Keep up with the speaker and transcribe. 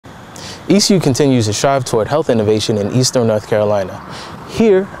ECU continues to strive toward health innovation in Eastern North Carolina.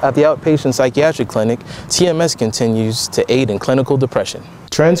 Here, at the Outpatient Psychiatric Clinic, TMS continues to aid in clinical depression.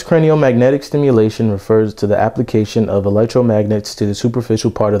 Transcranial magnetic stimulation refers to the application of electromagnets to the superficial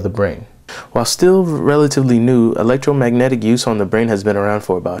part of the brain. While still relatively new, electromagnetic use on the brain has been around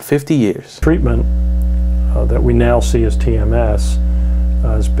for about 50 years. Treatment that we now see as TMS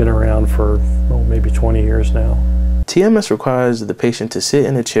has been around for maybe 20 years now. TMS requires the patient to sit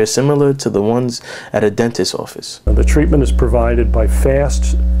in a chair similar to the ones at a dentist's office. The treatment is provided by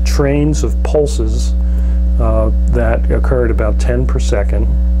fast trains of pulses that occur at about 10 per second,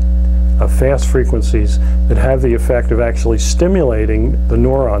 fast frequencies that have the effect of actually stimulating the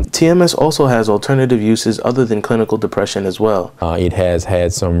neurons. TMS also has alternative uses other than clinical depression as well. It has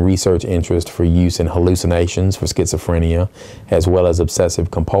had some research interest for use in hallucinations for schizophrenia, as well as obsessive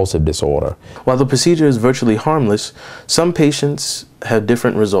compulsive disorder. While the procedure is virtually harmless, some patients have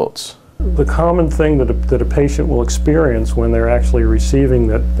different results. The common thing that a patient will experience when they're actually receiving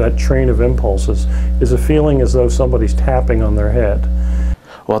that train of impulses is a feeling as though somebody's tapping on their head.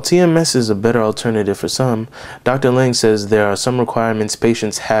 While TMS is a better alternative for some, Dr. Lang says there are some requirements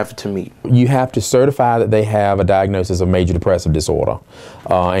patients have to meet. You have to certify that they have a diagnosis of major depressive disorder,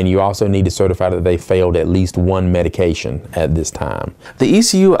 and you also need to certify that they failed at least one medication at this time. The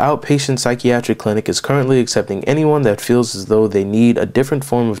ECU Outpatient Psychiatric Clinic is currently accepting anyone that feels as though they need a different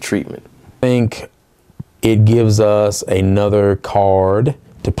form of treatment. I think it gives us another card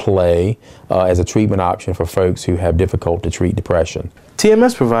to play as a treatment option for folks who have difficult to treat depression.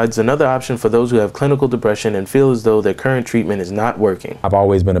 TMS provides another option for those who have clinical depression and feel as though their current treatment is not working. I've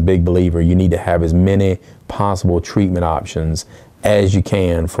always been a big believer you need to have as many possible treatment options as you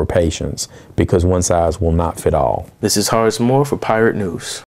can for patients, because one size will not fit all. This is Horace Moore for Pirate News.